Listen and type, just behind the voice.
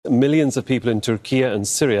millions of people in Turkey and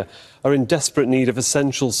Syria are in desperate need of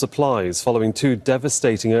essential supplies following two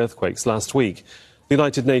devastating earthquakes last week. The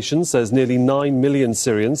United Nations says nearly 9 million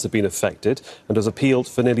Syrians have been affected and has appealed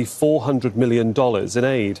for nearly $400 million in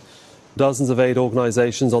aid. Dozens of aid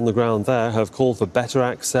organisations on the ground there have called for better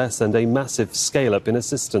access and a massive scale-up in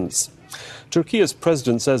assistance. Turkey's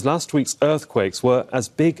president says last week's earthquakes were as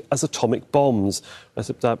big as atomic bombs.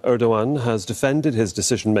 Recep Tayyip Erdogan has defended his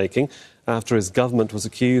decision-making after his government was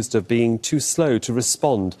accused of being too slow to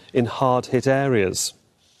respond in hard-hit areas.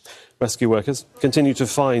 Rescue workers continue to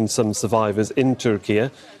find some survivors in Turkey.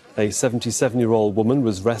 A 77-year-old woman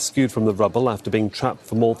was rescued from the rubble after being trapped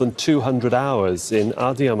for more than 200 hours in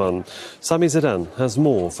Adıyaman. Sami Zidan has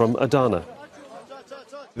more from Adana.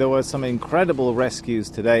 There were some incredible rescues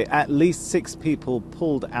today. At least 6 people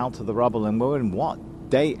pulled out of the rubble, and we're in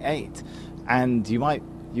day 8. And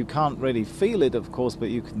you can't really feel it, of course, but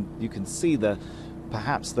you can see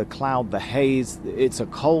perhaps the cloud, the haze. It's a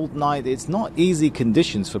cold night. It's not easy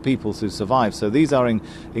conditions for people to survive. So these are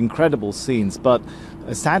incredible scenes. But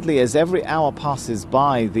sadly, as every hour passes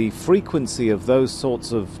by, the frequency of those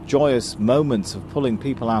sorts of joyous moments of pulling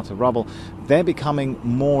people out of rubble, they're becoming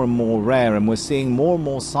more and more rare. And we're seeing more and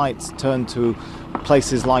more sites turn to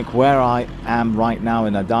places like where I am right now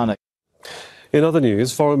in Adana. In other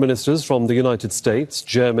news, foreign ministers from the United States,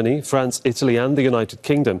 Germany, France, Italy and the United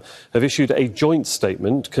Kingdom have issued a joint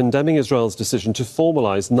statement condemning Israel's decision to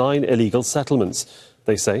formalise 9 illegal settlements.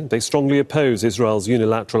 They say they strongly oppose Israel's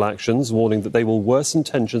unilateral actions, warning that they will worsen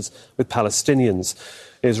tensions with Palestinians.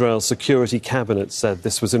 Israel's Security Cabinet said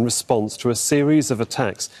this was in response to a series of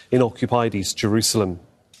attacks in occupied East Jerusalem.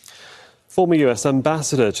 Former US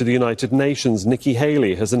Ambassador to the United Nations, Nikki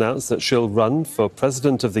Haley, has announced that she'll run for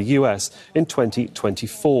President of the US in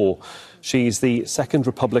 2024. She's the second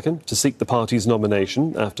Republican to seek the party's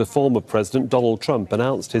nomination after former President Donald Trump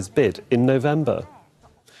announced his bid in November.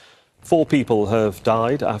 4 people have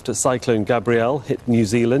died after Cyclone Gabrielle hit New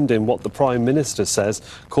Zealand in what the Prime Minister says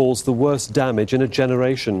caused the worst damage in a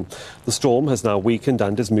generation. The storm has now weakened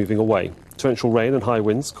and is moving away. Torrential rain and high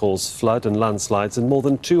winds caused flood and landslides, and more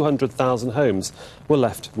than 200,000 homes were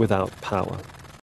left without power.